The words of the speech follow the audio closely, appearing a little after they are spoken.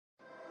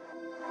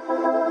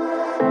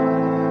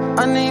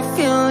know you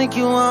feel like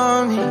you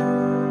want me,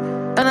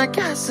 and I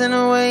guess in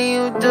a way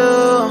you do.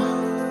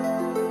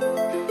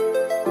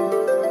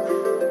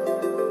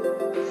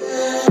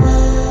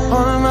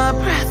 Holding my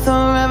breath,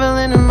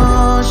 unraveling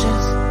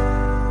emotions.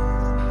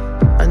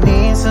 I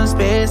need some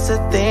space to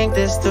think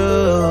this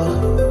through.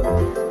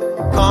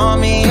 Call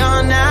me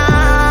all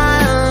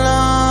night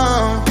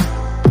long.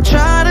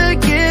 Try to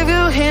give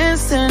you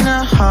hints and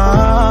a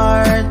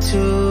hard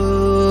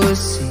to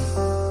see.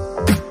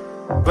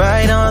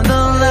 Right on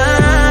the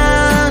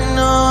line,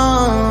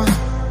 no.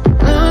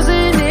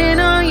 Losing it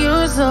on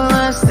you's the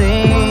last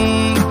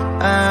thing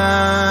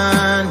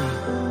I need.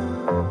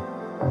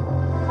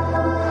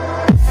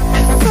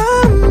 If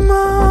I'm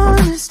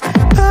honest,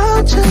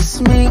 I'll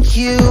just make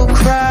you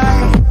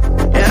cry.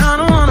 And I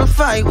don't wanna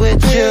fight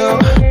with you,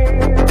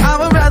 I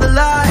would rather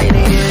lie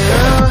to you.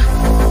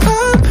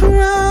 I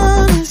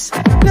promise,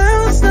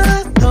 now's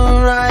not the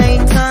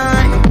right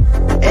time.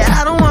 Yeah,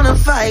 I don't wanna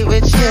fight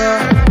with you,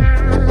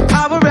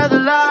 I would rather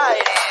lie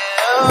to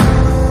you.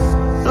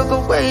 Look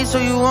away so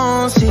you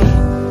won't see,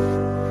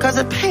 cause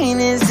the pain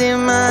is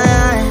in my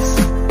eyes.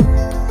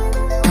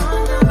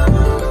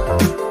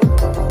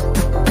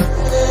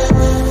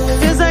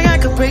 Feels like I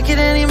could break it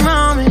any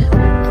moment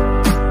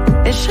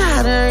and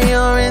shatter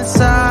your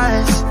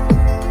insides.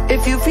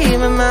 If you feel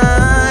my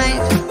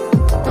mind,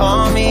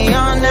 call me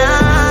all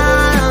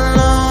night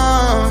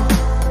long.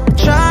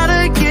 Try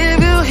to give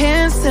you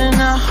hints and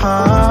a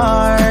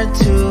hard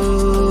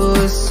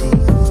to see.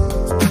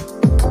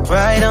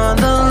 Right on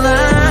the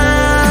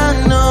line,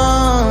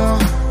 no.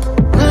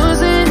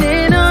 Losing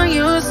it on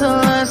you's the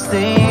last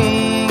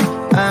thing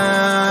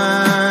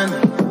I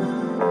need.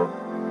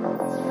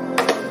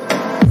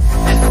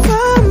 If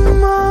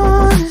I'm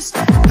honest,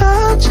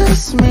 I'll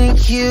just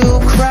make you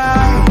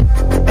cry.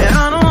 And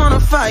I don't wanna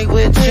fight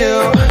with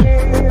you,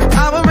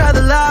 I would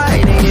rather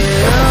lie to you.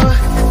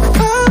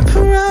 I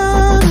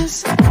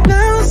promise,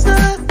 now's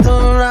not the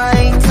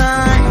right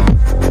time.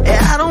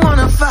 Yeah, I don't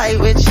wanna fight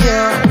with you,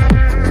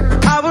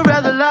 I would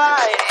rather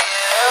lie to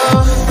you.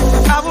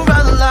 I would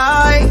rather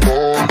lie,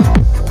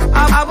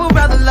 I would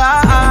rather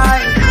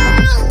lie.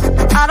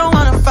 I don't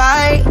wanna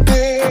fight,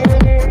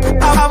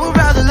 I would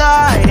rather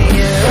lie to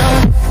you.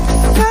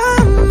 If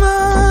I'm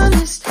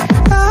honest,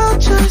 I'll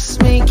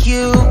just make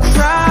you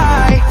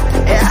cry.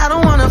 Yeah, I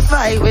don't wanna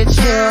fight with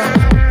you,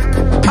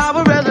 I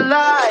would rather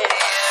lie to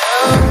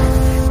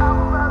you.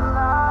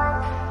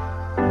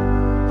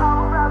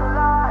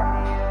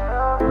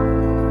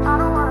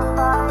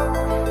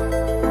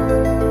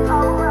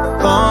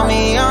 Call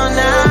me all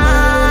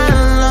night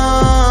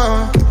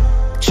long.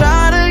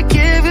 Try to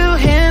give you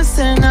hints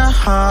and a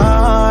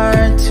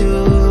hard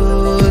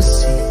to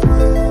see.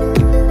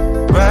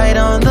 Right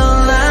on the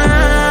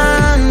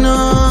line, no.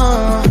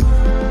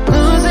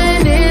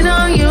 Losing it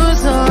on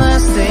you's the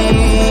last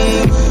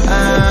thing I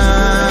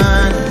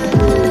need.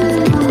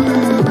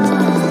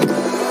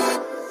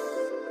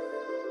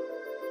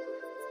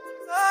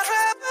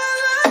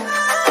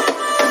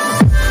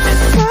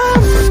 If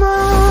I'm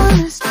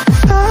honest,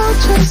 I'll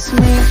just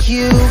make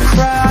you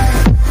cry.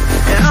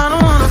 And I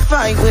don't wanna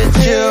fight with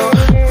you,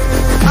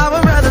 I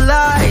would rather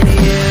lie to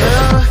you.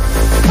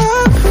 I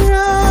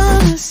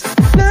promise,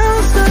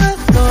 now's not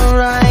the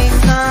right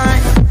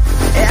time.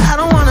 Yeah, I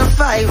don't wanna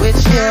fight with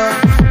you,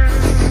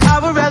 I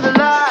would rather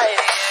lie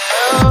to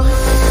you.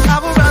 I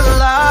would rather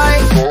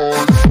lie,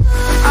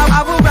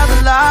 I would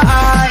rather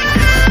lie.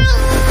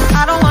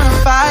 I don't wanna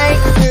fight,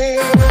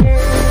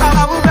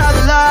 I would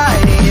rather lie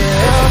to you.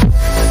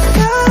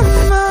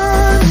 I'm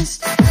honest,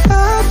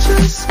 I'll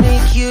just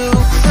make you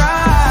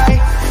cry.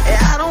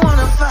 Yeah, I don't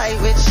wanna fight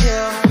with you,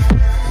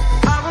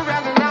 I would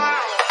rather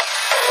lie.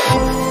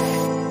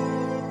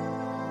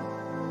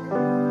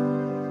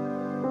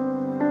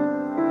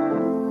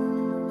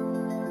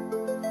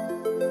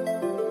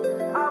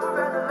 I would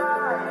rather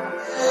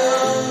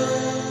lie.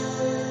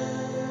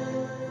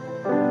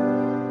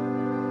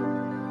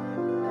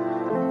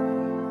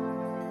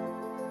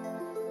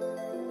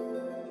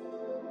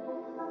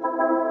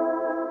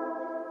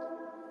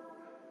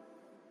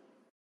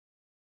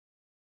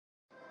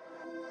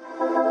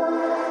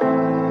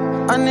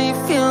 I know you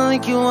feel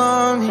like you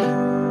want me,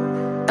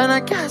 and I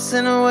guess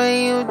in a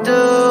way you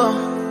do.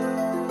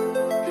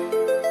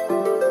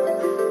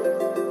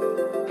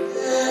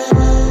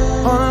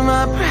 Holding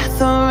my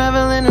breath,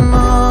 unraveling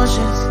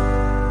emotions.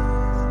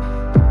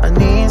 I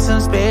need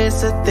some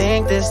space to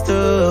think this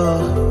through.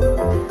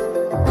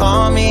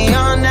 Call me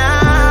all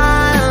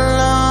night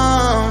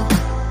long.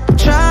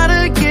 Try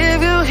to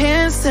give you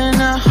hints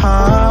and a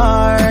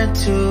hard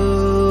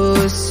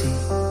to see.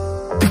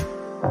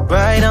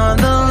 Right on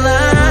the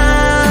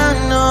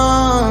line,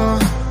 no.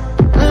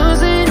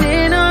 Losing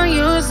it on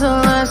you's the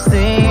last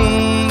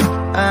thing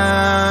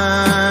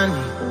I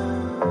need.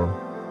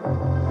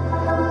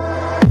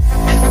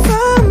 If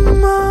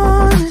I'm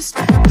honest,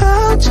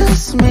 I'll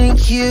just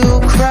make you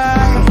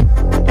cry.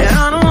 And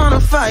I don't wanna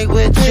fight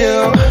with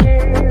you,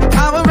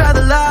 I would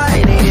rather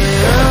lie to you.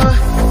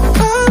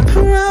 I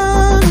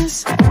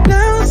promise,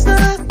 now's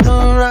not the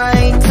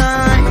right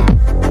time.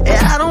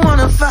 Yeah, I don't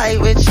wanna fight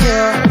with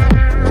you,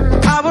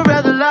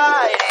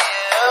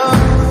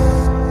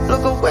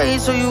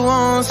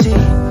 won't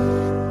see,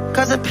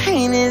 'cause the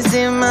pain is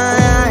in my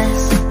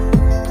eyes.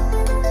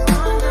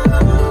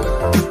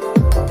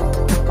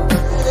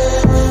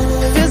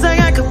 Feels like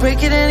I could break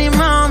it any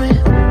moment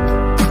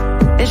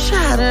and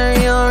shatter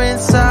your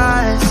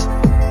insides.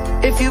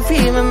 If you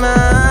feel my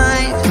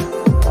mind,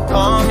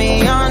 call me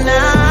all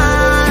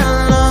night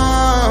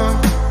long.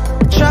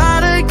 Try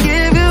to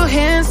give you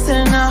hints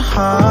and a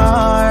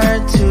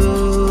hard to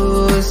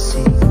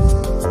see.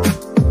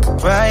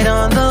 Right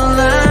on the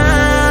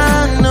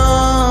line, no.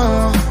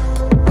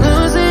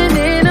 Losing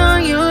it on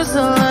you's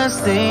the last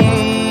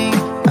thing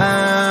I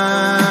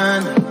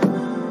need.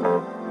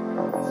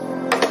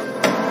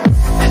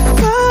 If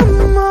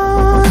I'm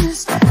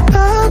honest,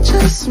 I'll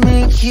just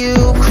make you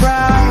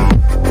cry.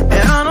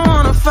 And I don't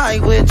wanna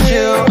fight with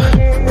you,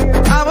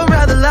 I would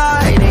rather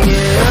lie to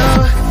you.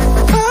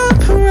 I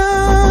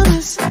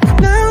promise,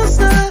 now's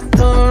not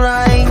the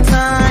right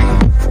time.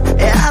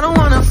 And I don't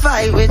wanna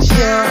fight with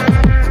you,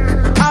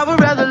 I would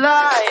rather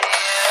lie to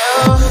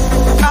you.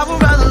 I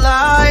would rather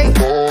lie,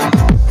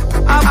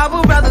 I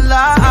would rather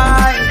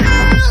lie.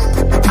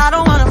 I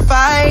don't wanna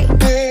fight,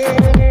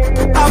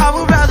 I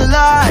would rather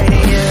lie to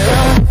you.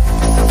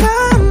 If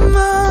I'm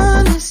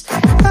honest,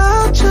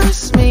 I'll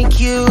just make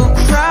you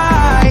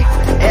cry.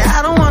 And I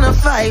don't wanna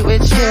fight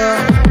with you,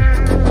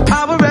 I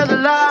would rather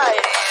lie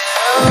to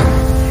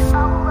you.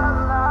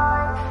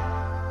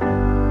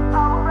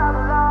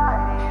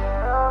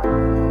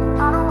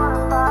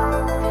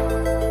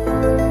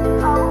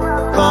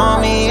 Call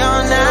me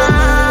all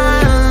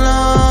night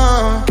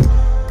long.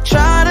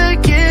 Try to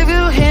give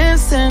you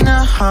hints and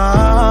a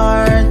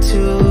hard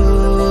to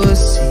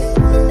see.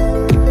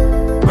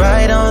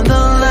 Right on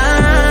the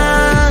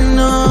line,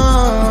 no.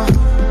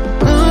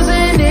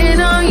 Losing it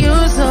on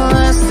you's the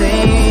last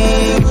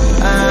thing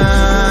I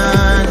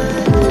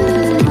need.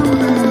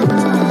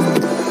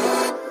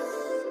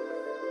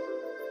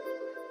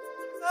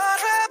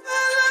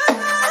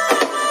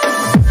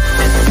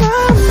 If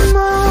I'm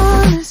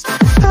honest,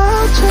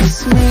 I'll just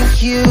make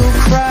you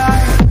cry.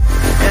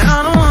 And I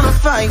don't wanna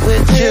fight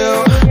with you,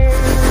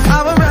 I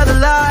would rather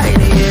lie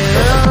to you.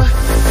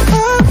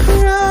 I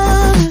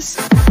promise,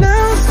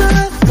 now's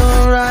not the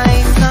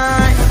right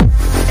time.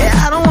 And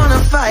I don't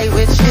wanna fight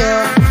with you,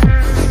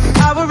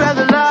 I would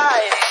rather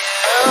lie to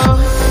you.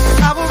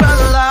 I would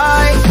rather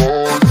lie,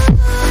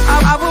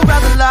 I would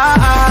rather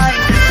lie.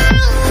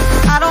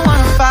 I don't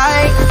wanna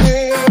fight,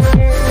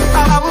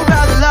 I would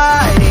rather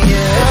lie to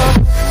you.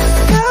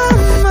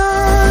 I'm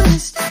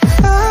honest,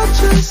 I'll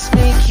just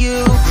make you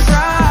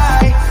cry.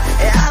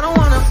 And I don't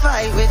wanna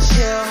fight with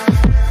you,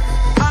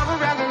 I would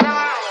rather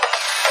lie.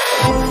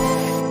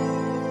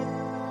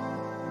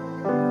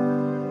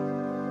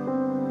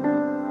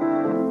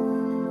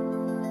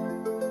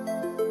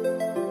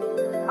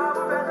 I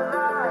would rather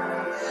lie.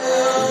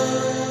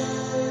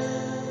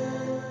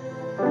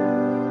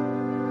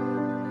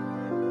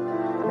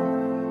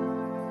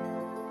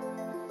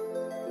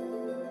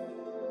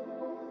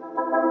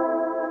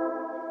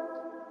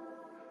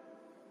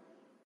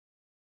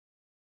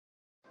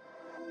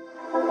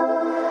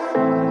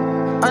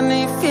 I know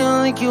you feel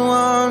like you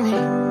want me,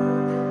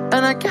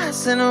 and I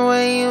guess in a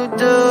way you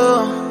do.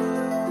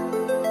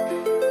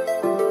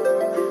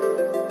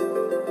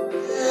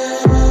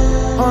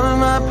 Holding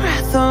my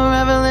breath,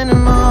 unraveling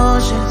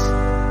emotions.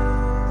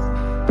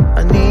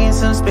 I need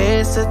some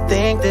space to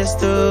think this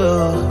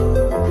through.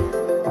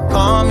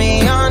 Call me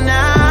all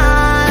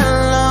night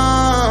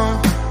long.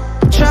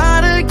 Try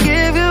to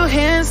give you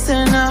hints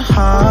and a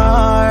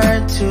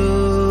hard to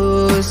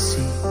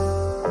see.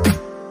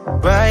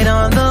 Right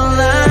on the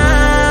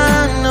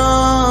line, no.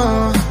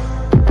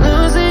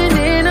 Losing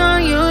it on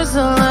you's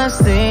the last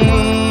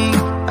thing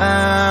I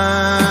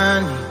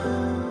need.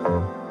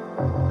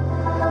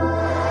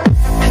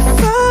 If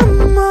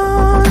I'm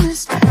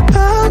honest,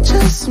 I'll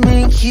just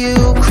make you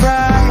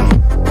cry.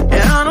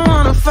 And I don't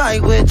wanna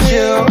fight with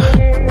you,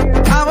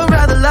 I would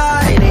rather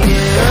lie to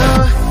you.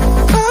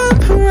 I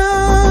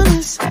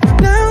promise,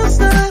 now's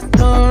not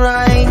the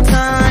right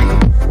time.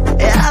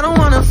 And I don't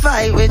wanna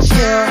fight with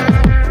you,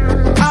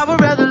 I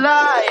would rather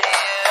lie to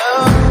you.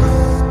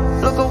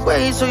 Look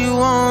away so you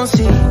won't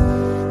see,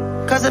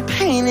 'cause the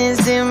pain is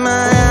in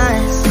my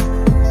eyes.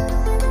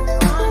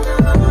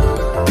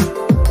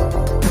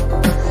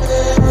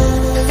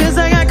 Feels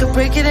like I could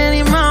break it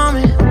any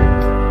moment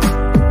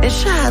and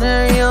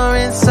shatter your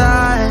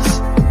insides.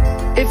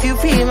 If you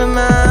feel my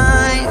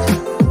mind,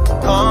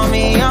 call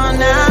me all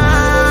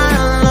night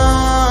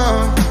long.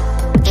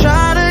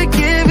 Try to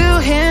give you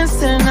hints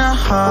and a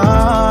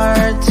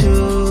hard to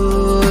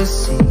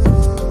see.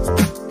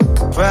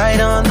 Right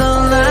on the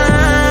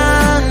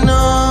line,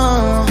 no.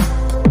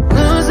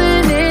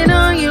 Losing it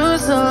on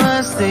you's the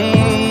last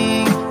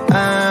thing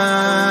I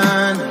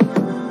need.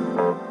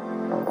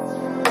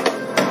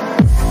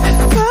 If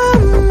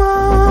I'm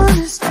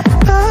honest,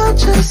 I'll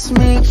just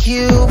make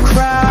you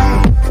cry.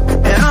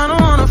 And I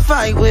don't wanna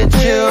fight with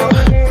you,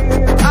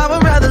 I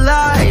would rather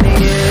lie to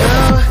you.